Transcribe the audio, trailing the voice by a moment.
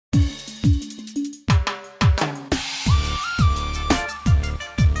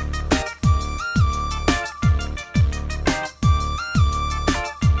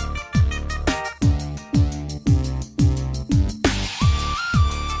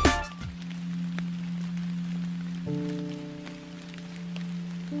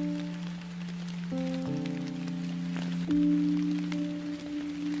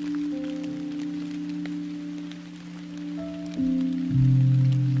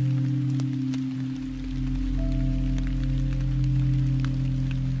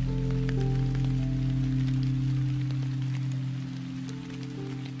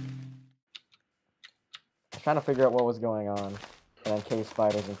trying to figure out what was going on, and then cave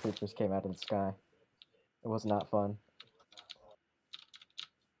spiders and creepers came out of the sky. It was not fun.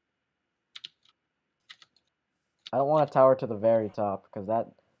 I don't want a tower to the very top, because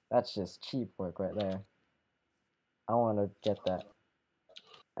that's just cheap work right there. I want to get that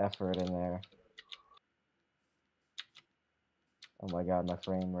effort in there. Oh my god, my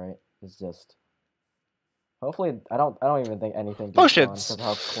frame rate is just... Hopefully, I don't even think anything can spawn because of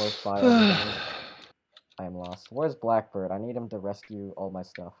how close by everything is. I am lost. Where's Blackbird? I need him to rescue all my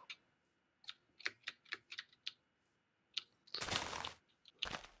stuff.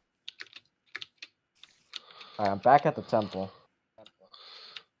 Alright, I'm back at the temple.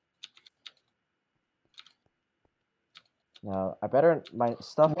 Now, I better... My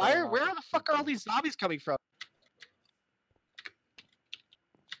stuff... Where the fuck are all these zombies coming from?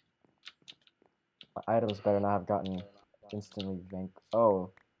 My items better not have gotten instantly vanquished.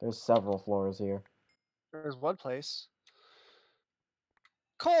 Oh, there's several floors here. There's one place.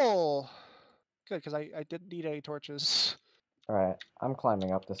 Coal! Good, because I didn't need any torches. Alright, I'm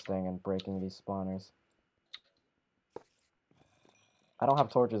climbing up this thing and breaking these spawners. I don't have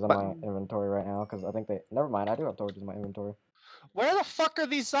torches in my inventory right now, because I think they... Never mind, I do have torches in my inventory. Where the fuck are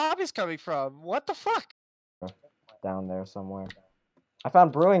these zombies coming from? What the fuck? Down there somewhere. I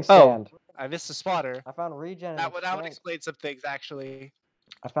found brewing sand! Oh, I missed the spotter. I found regen That would explain some things, actually.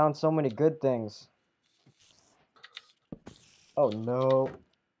 I found so many good things. Oh no.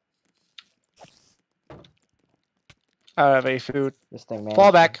 I don't have any food. This thing managed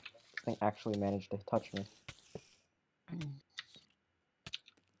Fall back. This thing actually managed to touch me.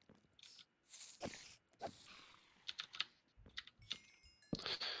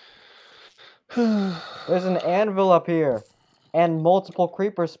 There's an anvil up here. And multiple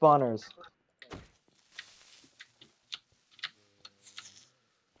creeper spawners.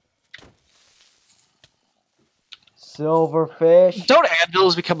 Silverfish. Don't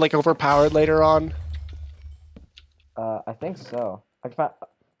anvils become like overpowered later on? I think so. I found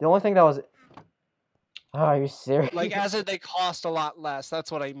the only thing that was... Oh, are you serious? Like, as in they cost a lot less.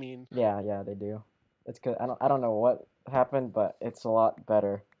 That's what I mean. Yeah, they do. It's good. I don't know what happened, but it's a lot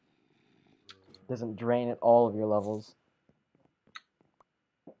better. Doesn't drain at all of your levels.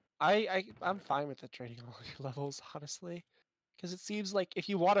 I'm fine with it draining all your levels, honestly, because it seems like if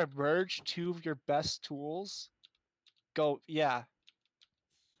you want to merge two of your best tools, Oh yeah,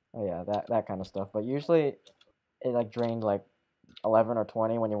 that kind of stuff. But usually, it like drained like 11 or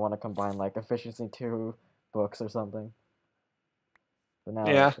 20 when you want to combine like efficiency 2 books or something. But now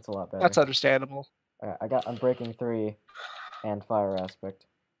it's a lot better. That's understandable. Alright, I'm breaking 3 and fire aspect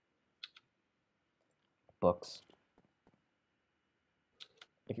books.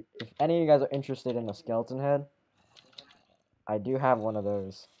 If any of you guys are interested in a skeleton head, I do have one of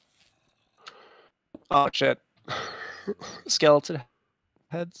those. Oh shit. Skeleton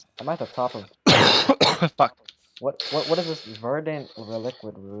heads. I'm at the top of... Fuck. What is this? Verdant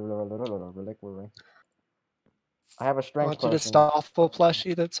reliquary. I have a strength potion. This awful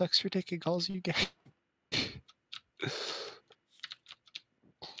plushie that sucks your dick and calls you gay.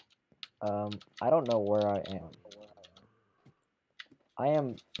 I don't know where I am. I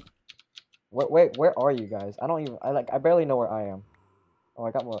am... Wait, where are you guys? I barely know where I am. Oh,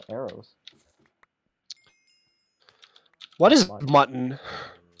 I got more arrows. What is mutton?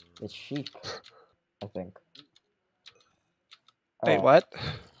 It's sheep, I think. Wait, what?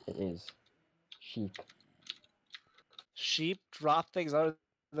 It is sheep. Sheep drop things other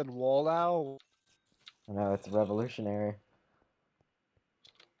than wool now? I know, it's revolutionary.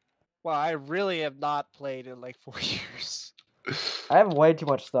 Well, I really have not played in like 4 years. I have way too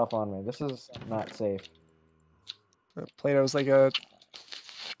much stuff on me. This is not safe. I played, I was like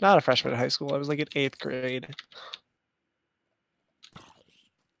not a freshman in high school, I was like in 8th grade.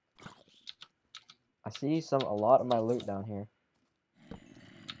 I see a lot of my loot down here.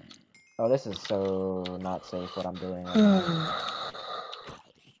 Oh, this is so not safe what I'm doing right now.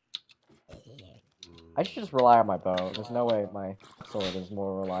 I should just rely on my bow. There's no way my sword is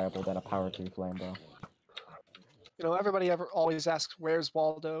more reliable than a power 2 flame bow. You know, everybody always asks, where's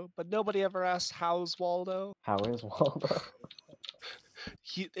Waldo? But nobody ever asks, how's Waldo? How is Waldo?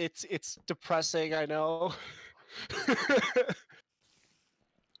 It's depressing, I know.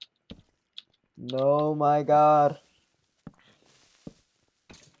 No, my god.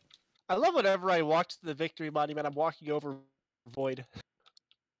 I love whenever I walk to the Victory Monument, I'm walking over Void.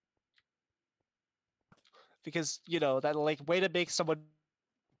 Because, you know, that like way to make someone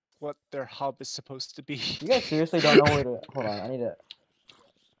what their hub is supposed to be. You guys seriously don't know where to... Hold on,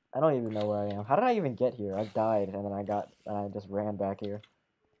 I don't even know where I am. How did I even get here? I died, and then I just ran back here.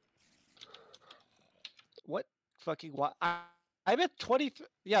 fucking what? I'm at 20.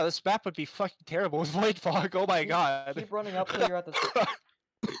 Yeah, this map would be fucking terrible with void fog. Oh my god. Keep running up till you're at the.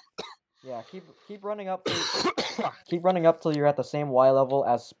 Yeah, keep running up. Keep running up till you're at the same Y level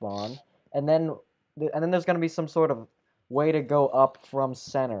as spawn, and then there's gonna be some sort of way to go up from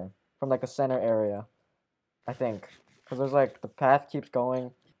like a center area, I think, because there's like the path keeps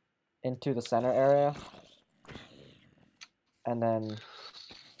going into the center area, and then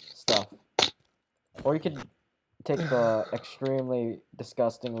stuff. Or you could take the extremely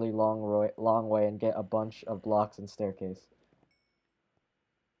disgustingly long way and get a bunch of blocks and staircase.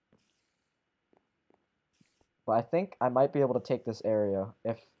 But I think I might be able to take this area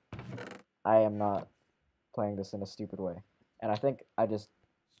if I am not playing this in a stupid way. And I think I'm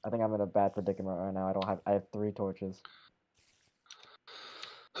in a bad predicament right now. I have 3 torches.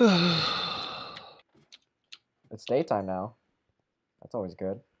 It's daytime now. That's always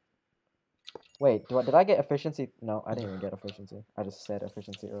good. Wait, did I get efficiency? No, I didn't even get efficiency. I just said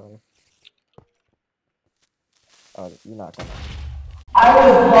efficiency earlier. Oh, you're not gonna. I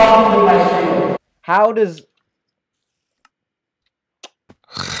was blocking my stream. How does...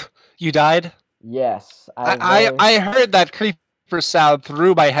 You died? Yes. I heard that creeper sound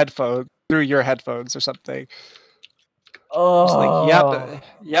through my headphone, through your headphones or something. Oh. It's like,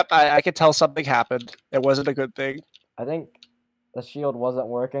 yep, I could tell something happened. It wasn't a good thing. I think the shield wasn't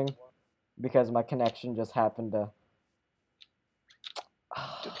working because my connection just happened to...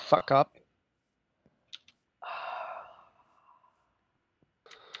 Fuck up.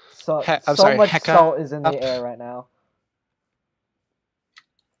 So sorry, much salt is in the air right now.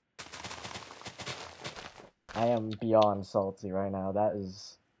 I am beyond salty right now. That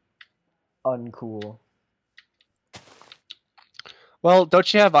is uncool. Well,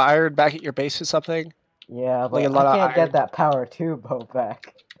 don't you have iron back at your base or something? Yeah, but I can't get that power 2 bow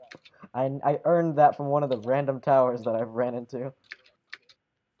back. I earned that from one of the random towers that I've ran into.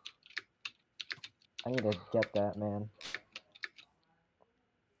 I need to get that, man.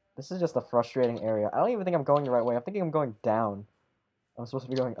 This is just a frustrating area. I don't even think I'm going the right way. I'm thinking I'm going down. I'm supposed to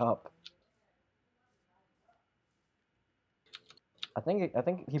be going up. I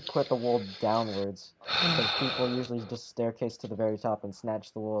think he put the wool downwards because people usually just staircase to the very top and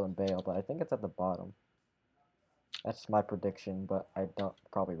snatch the wool and bail, but I think it's at the bottom. That's my prediction, but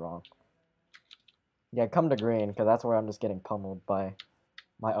probably wrong. Yeah, come to green because that's where I'm just getting pummeled by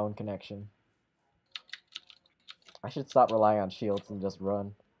my own connection. I should stop relying on shields and just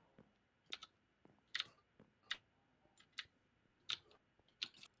run.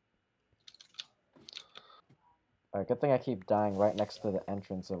 Alright, good thing I keep dying right next to the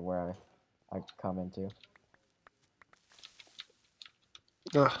entrance of where I come into.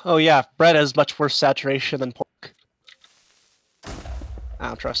 Oh yeah, bread has much worse saturation than pork. I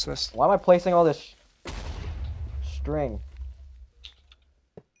don't trust this. Why am I placing all this string?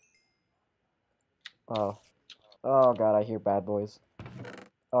 Oh. Oh god, I hear bad boys.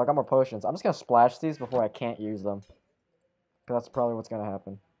 Oh, I got more potions. I'm just gonna splash these before I can't use them. Because that's probably what's gonna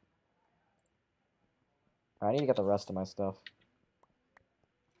happen. I need to get the rest of my stuff.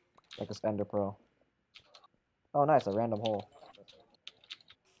 Like this ender pearl. Oh nice, a random hole.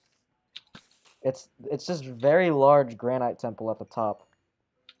 It's just very large granite temple at the top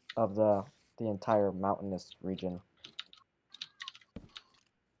of the entire mountainous region.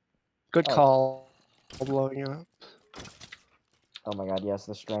 Good call. Blowing up. Oh my god, yes,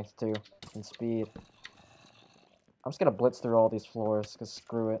 the strength too. And speed. I'm just gonna blitz through all these floors, cause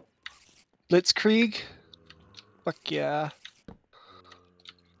screw it. Blitzkrieg? Fuck yeah.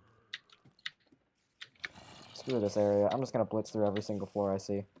 Screw this area. I'm just gonna blitz through every single floor I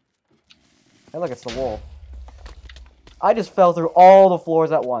see. Hey look, it's the wall. I just fell through all the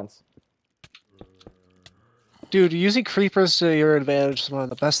floors at once. Dude, using creepers to your advantage is one of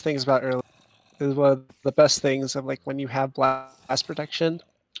the best things about early. Is one of the best things of like when you have blast protection.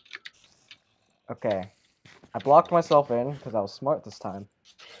 Okay. I blocked myself in because I was smart this time.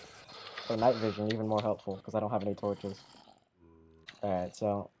 So night vision, even more helpful because I don't have any torches. Alright,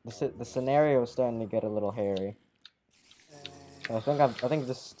 so the scenario is starting to get a little hairy. And I think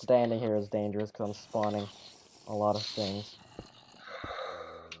just standing here is dangerous because I'm spawning a lot of things.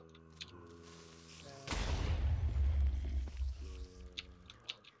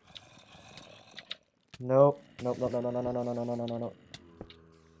 Nope. Nope. No. No.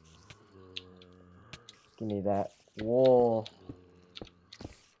 Give me that wool.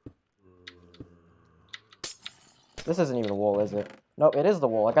 This isn't even wool, is it? Nope, it is the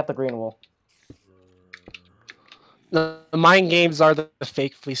wool. I got the green wool. The mine games are the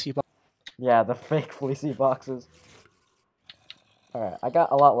fake fleecy boxes. Yeah, the fake fleecy boxes. Alright, I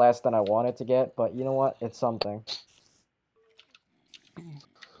got a lot less than I wanted to get, but you know what? It's something.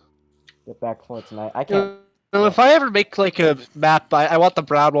 Get back for tonight. I can't... If I ever make like a map, I want the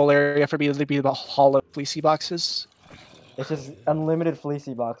brown wool area for me to be the hollow fleecy boxes. It's just unlimited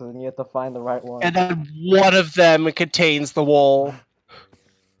fleecy boxes, and you have to find the right one. And then one of them contains the wool.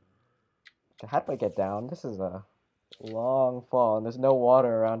 How do I get down? This is a long fall, and there's no water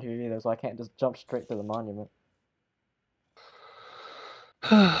around here either, so I can't just jump straight to the monument.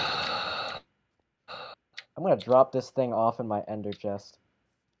 I'm gonna drop this thing off in my ender chest.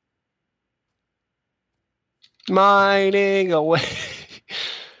 Mining away.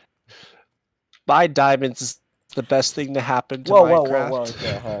 My diamonds is the best thing to happen to Minecraft. Whoa, what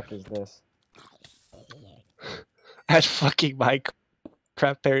the heck is this? That fucking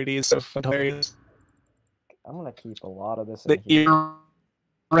Minecraft parody is so hilarious. I'm gonna keep a lot of this in here. The ear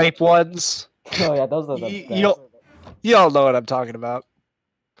rape ones. Oh yeah, those are the best. You all know what I'm talking about.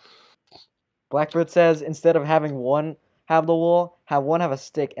 Blackbird says, instead of having one have the wool, have a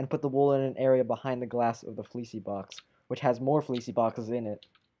stick and put the wool in an area behind the glass of the fleecy box, which has more fleecy boxes in it.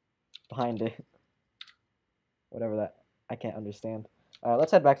 Behind it. Whatever that... I can't understand. Alright,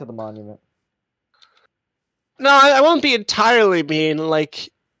 let's head back to the monument. No, I won't be entirely mean. Like,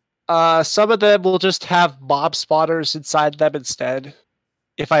 some of them will just have mob spotters inside them instead.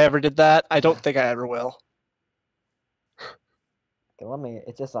 If I ever did that, I don't think I ever will. Okay,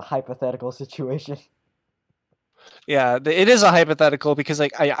 it's just a hypothetical situation. Yeah, it is a hypothetical because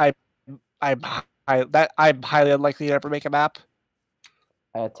like I'm highly unlikely to ever make a map.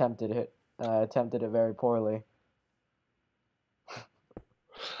 I attempted it. I attempted it very poorly.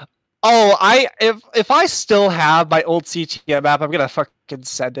 Oh, if I still have my old CTMM map, I'm gonna fucking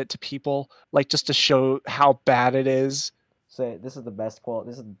send it to people, like just to show how bad it is. Say this is the best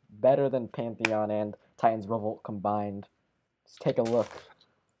quality. This is better than Pantheon and Titan's Revolt combined. Just take a look.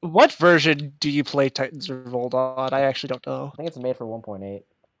 What version do you play Titan's Revolt on? I actually don't know. I think it's made for 1.8.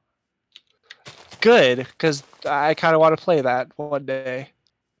 Good, because I kind of want to play that one day.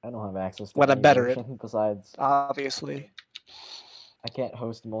 I don't have access to when I'm better at besides, obviously. I can't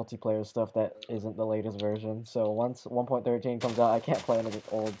host multiplayer stuff that isn't the latest version. So once 1.13 comes out, I can't play any of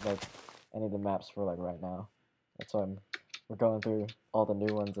the old, like, any of the maps for like right now. That's why we're going through all the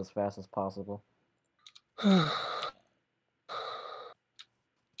new ones as fast as possible.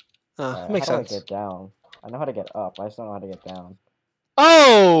 Makes how sense. do I get down? I know how to get up. I just don't know how to get down.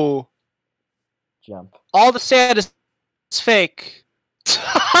 Oh! Jump. All the sand is fake.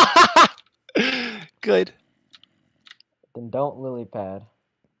 Good. Then don't lily pad.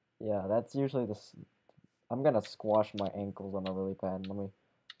 Yeah, that's usually the... I'm gonna squash my ankles on a lily pad. Let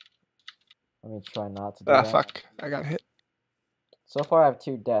me try not to do that. Fuck. I got hit. So far I have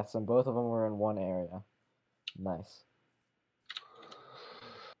 2 deaths, and both of them were in one area. Nice.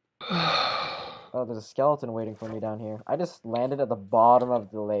 Oh, there's a skeleton waiting for me down here. I just landed at the bottom of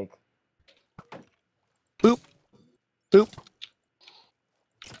the lake. Boop. Boop.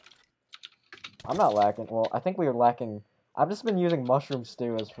 I'm not lacking. Well, I think we were lacking... I've just been using mushroom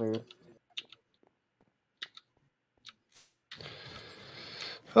stew as food.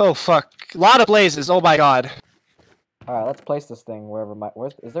 Oh, fuck. A lot of blazes. Oh, my God. Alright, let's place this thing wherever my...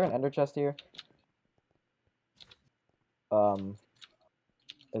 Is there an ender chest here?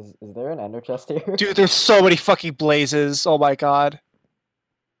 Is there an ender chest here? Dude, there's so many fucking blazes. Oh, my God.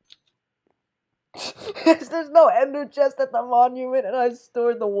 There's no ender chest at the monument, and I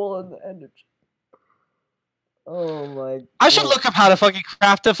stored the wool in the ender chest. Oh my God. I should look up how to fucking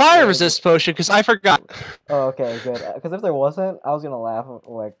craft a fire resist potion, because I forgot. Oh, okay, good. Because if there wasn't, I was gonna laugh,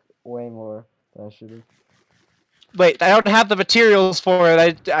 like, way more than I should have. Wait, I don't have the materials for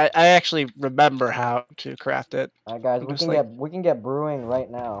it. I actually remember how to craft it. Alright, guys, we can get brewing right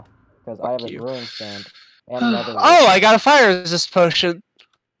now, because I have a brewing stand. And another oh, I got a fire resist potion.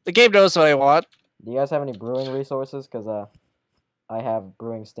 The game knows what I want. Do you guys have any brewing resources? Because, I have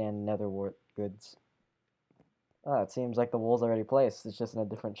brewing stand netherwort goods. Oh, it seems like the wool's already placed. It's just in a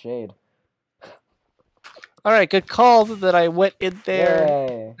different shade. Alright, good call that I went in there.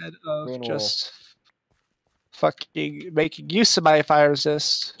 Yay. Instead of just fucking making use of my fire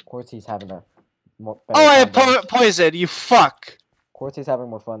resist. Quartzie's having a more... Oh, I have poison, you fuck! Quartzie's having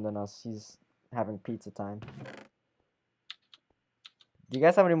more fun than us. He's having pizza time. Do you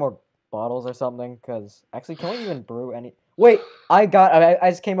guys have any more bottles or something? Because, actually, can we even brew any... Wait! I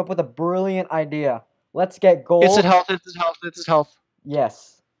just came up with a brilliant idea. Let's get gold. It's in health, it's in health, it's in health.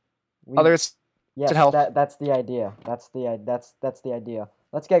 Yes. Yes, it's in health. That's the idea. That's the idea.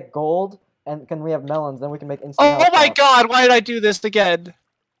 Let's get gold, and can we have melons? Then we can make instant health. Oh my God! Why did I do this again?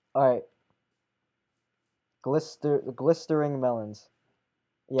 All right. Glistering melons.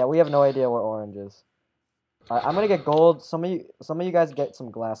 Yeah, we have no idea where orange is. Alright, I'm gonna get gold. Some of you guys get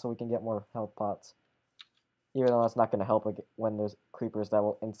some glass so we can get more health pots. Even though that's not gonna help when there's creepers that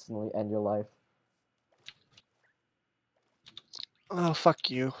will instantly end your life. Oh, fuck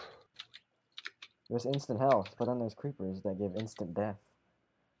you. There's instant health, but then there's creepers that give instant death.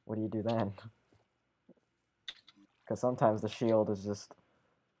 What do you do then? Because sometimes the shield is just...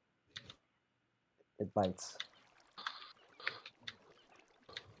 it bites.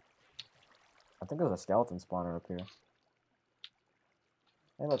 I think there's a skeleton spawner up here.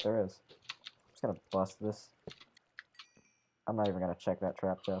 Hey, look, there is. I'm just gonna bust this. I'm not even gonna check that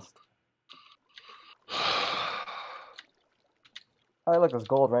trap chest. Oh, look, there's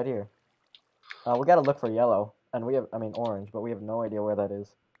gold right here. We gotta look for yellow, and orange, but we have no idea where that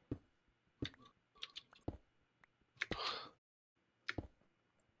is.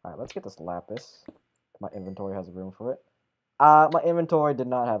 Alright, let's get this lapis. My inventory has room for it. My inventory did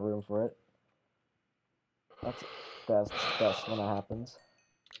not have room for it. That's best when that happens.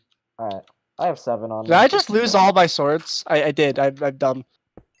 Alright, I have 7 on me. Did I just lose all my swords? I did. I'm dumb.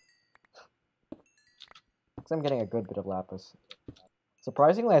 Because I'm getting a good bit of lapis.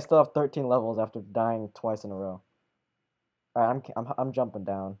 Surprisingly, I still have 13 levels after dying twice in a row. Alright, I'm jumping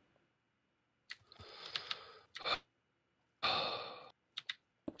down.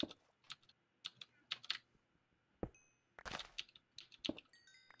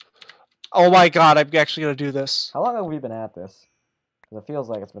 Oh my god, I'm actually gonna do this. How long have we been at this? Because it feels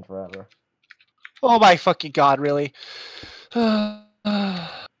like it's been forever. Oh my fucking god, really? The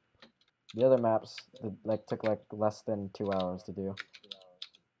other maps took less than 2 hours to do.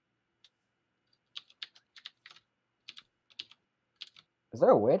 Is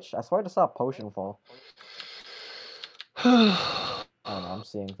there a witch? I swear I just saw a potion fall. I don't know, I'm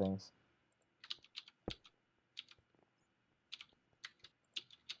seeing things.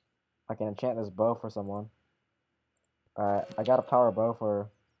 I can enchant this bow for someone. Alright, I got a power bow for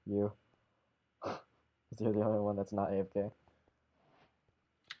you. You're the only one that's not AFK.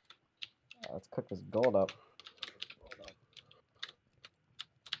 Let's cook this gold up.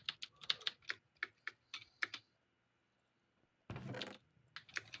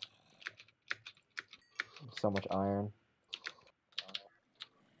 So much iron.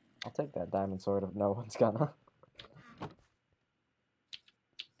 I'll take that diamond sword if no one's gonna.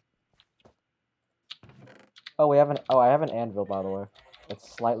 Oh, I have an anvil, by the way.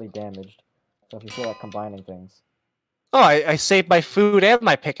 It's slightly damaged. So if you feel like combining things. Oh, I saved my food and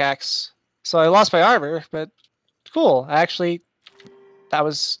my pickaxe. So I lost my armor, but cool. Actually, that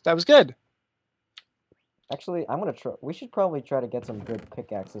was good. Actually, I'm gonna try. We should probably try to get some good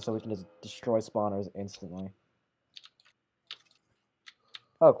pickaxes so we can just destroy spawners instantly.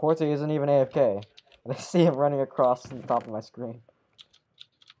 Oh, Quartzie isn't even AFK. I see him running across the top of my screen.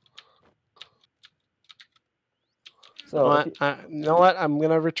 So, you know what? I'm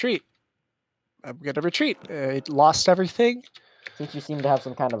gonna retreat. It lost everything. Since you seem to have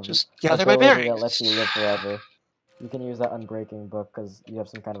some kind of just gather my bearings that lets you live forever, you can use that unbreaking book because you have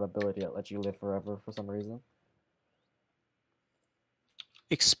some kind of ability that lets you live forever for some reason.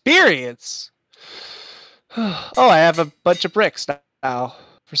 Experience. Oh, I have a bunch of bricks now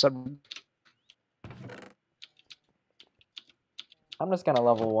for some. I'm just gonna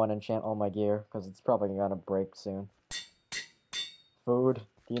level 1 enchant all my gear because it's probably gonna break soon. Food?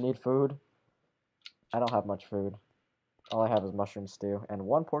 Do you need food? I don't have much food. All I have is mushroom stew and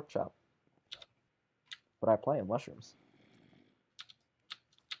 1 pork chop. But I play in mushrooms.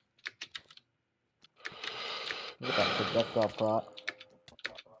 Look at that projectile prot.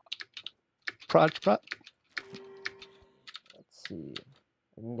 Prot. Let's see.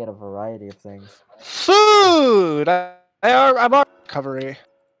 We can get a variety of things. Food! I'm on recovery.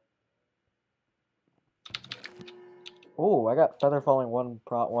 Oh, I got feather falling 1,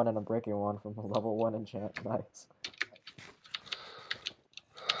 prot 1, and a breaking 1 from a level 1 enchant. Nice.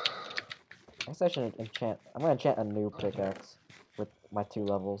 I guess I should enchant. I'm gonna enchant a new pickaxe with my 2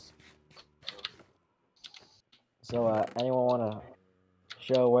 levels. So, anyone wanna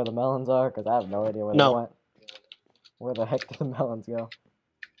show where the melons are? Because I have no idea where they went. Where the heck did the melons go?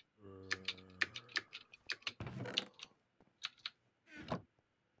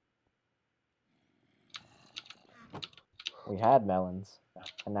 We had melons,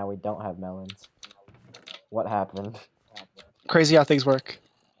 and now we don't have melons. What happened? Crazy how things work.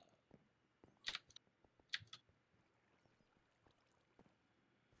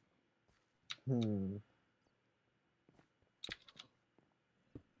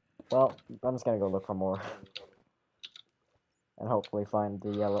 Well, I'm just gonna go look for more. And hopefully find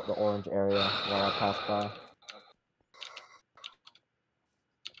the orange area while I pass by.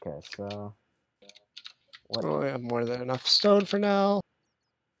 What? Oh, I have more than enough stone for now.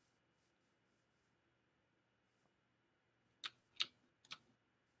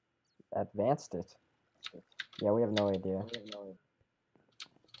 Advanced it. Yeah, we have no idea.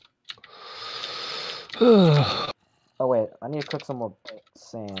 Oh wait, I need to cook some more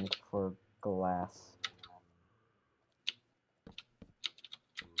sand for glass.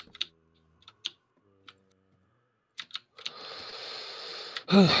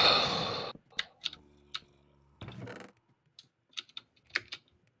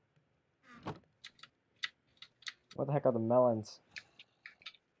 Where the heck are the melons?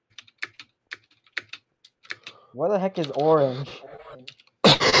 Where the heck is orange?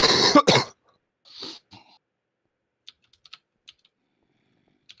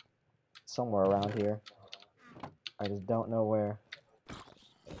 Somewhere around here. I just don't know where.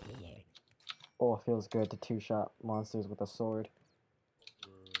 Oh, it feels good to two-shot monsters with a sword.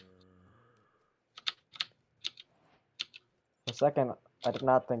 For a second, I did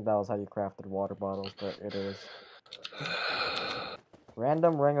not think that was how you crafted water bottles, but it is.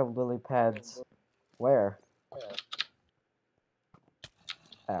 Random ring of lily pads. Where?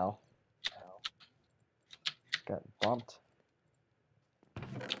 Ow. Got bumped.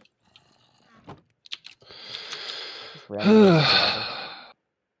 Just random ring of water.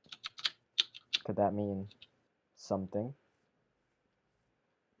 Could that mean something?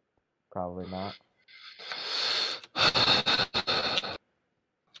 Probably not.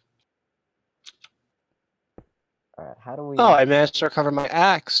 Alright, how do we... Oh, I managed to recover my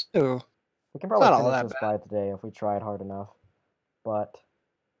axe, too. We can probably finish this by today if we tried hard enough. But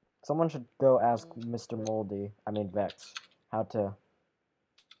someone should go ask Mr. Moldy, I mean Vex, how to...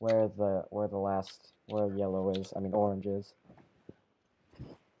 where yellow is, I mean orange is.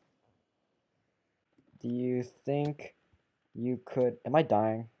 Do you think you could... Am I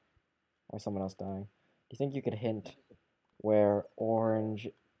dying? Or is someone else dying? Do you think you could hint where orange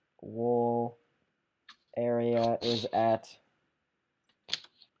wool area is at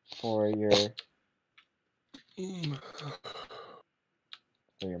for your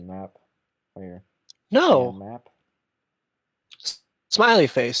map? Or your map? Smiley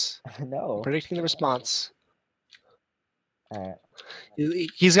face. No. I'm predicting the response. Alright.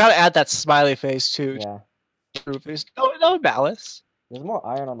 He's got to add that smiley face too. Yeah. No malice. There's more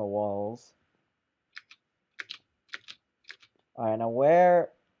iron on the walls. Alright, now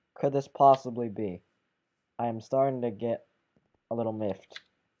where could this possibly be? I am starting to get a little miffed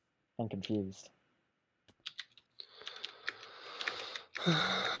and confused. I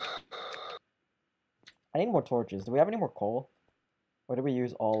need more torches. Do we have any more coal? Or did we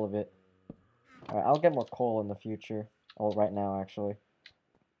use all of it? Alright, I'll get more coal in the future. Oh, right now, actually.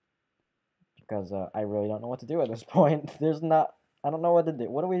 Because I really don't know what to do at this point. There's not... I don't know what to do.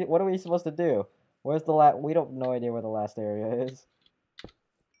 What are we supposed to do? Where's the last... We don't no idea where the last area is.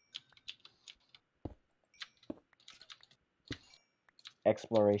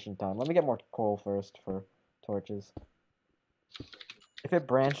 Exploration time. Let me get more coal first for torches. If it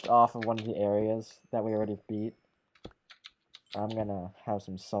branched off of one of the areas that we already beat, I'm gonna have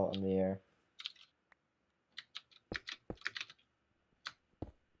some salt in the air.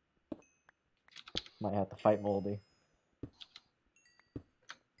 Might have to fight Moldy.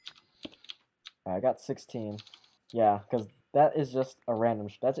 I got 16. Yeah, because that is just a random...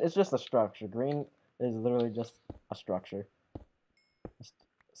 it's just a structure. Green is literally just a structure. Just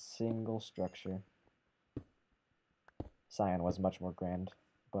a single structure. Cyan was much more grand,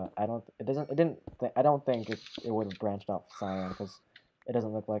 but I don't... I don't think it would have branched off Cyan because it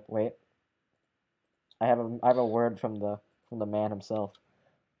doesn't look like... Wait. I have a word from the man himself.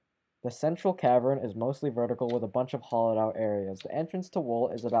 The central cavern is mostly vertical with a bunch of hollowed out areas. The entrance to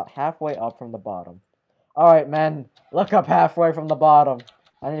wool is about halfway up from the bottom. Alright, men, look up halfway from the bottom.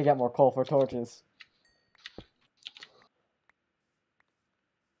 I need to get more coal for torches.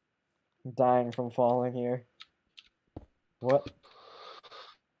 I'm dying from falling here. What?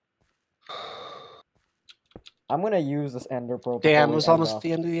 I'm gonna use this ender pearl. Damn, it was almost at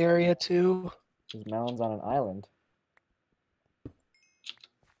the end of the area too. There's melons on an island.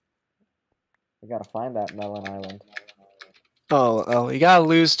 We gotta find that melon island. Oh, you gotta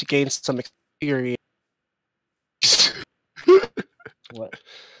lose to gain some experience. What?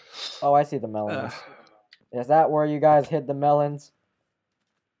 Oh, I see the melons. Is that where you guys hid the melons?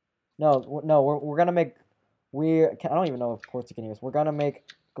 No, we're gonna make... I don't even know if Quartzie can hear us. We're gonna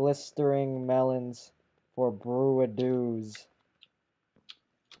make glistering melons for brewadoos.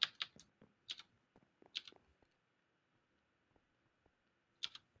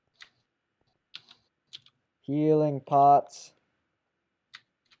 Healing pots.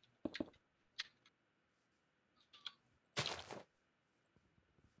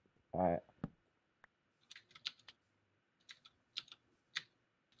 Alright.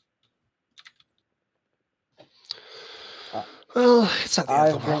 Well, it's not the end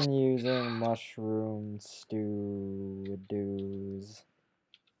of I've the world. been using mushroom stew-doos.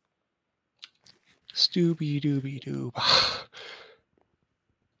 Stooby dooby doob.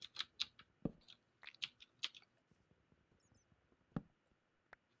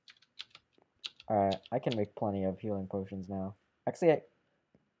 Alright, I can make plenty of healing potions now. Actually,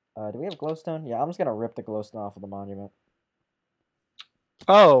 do we have glowstone? Yeah, I'm just gonna rip the glowstone off of the monument.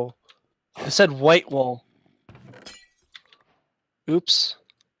 Oh, it said white wool. Oops.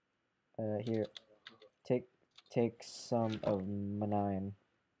 Here, take some of mine.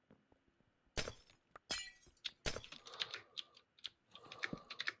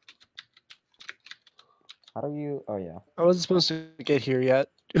 How do you? Oh yeah. I wasn't supposed to get here yet.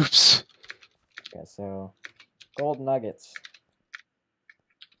 Oops. Yeah. So, gold nuggets.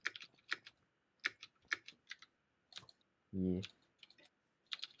 Yeah.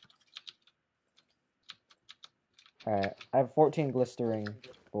 Alright, I have 14 glistering,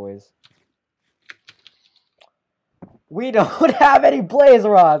 boys. We don't have any blaze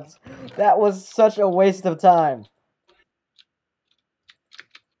rods! That was such a waste of time.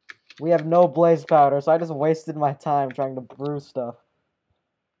 We have no blaze powder, so I just wasted my time trying to brew stuff.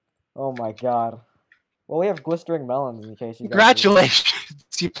 Oh my god. Well, we have glistering melons in case you guys... Congratulations!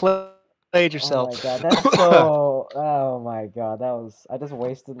 You played yourself. Oh my god, that's so... Oh my god, that was... I just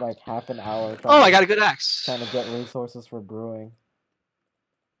wasted like half an hour Oh, I got a good axe. trying to get resources for brewing.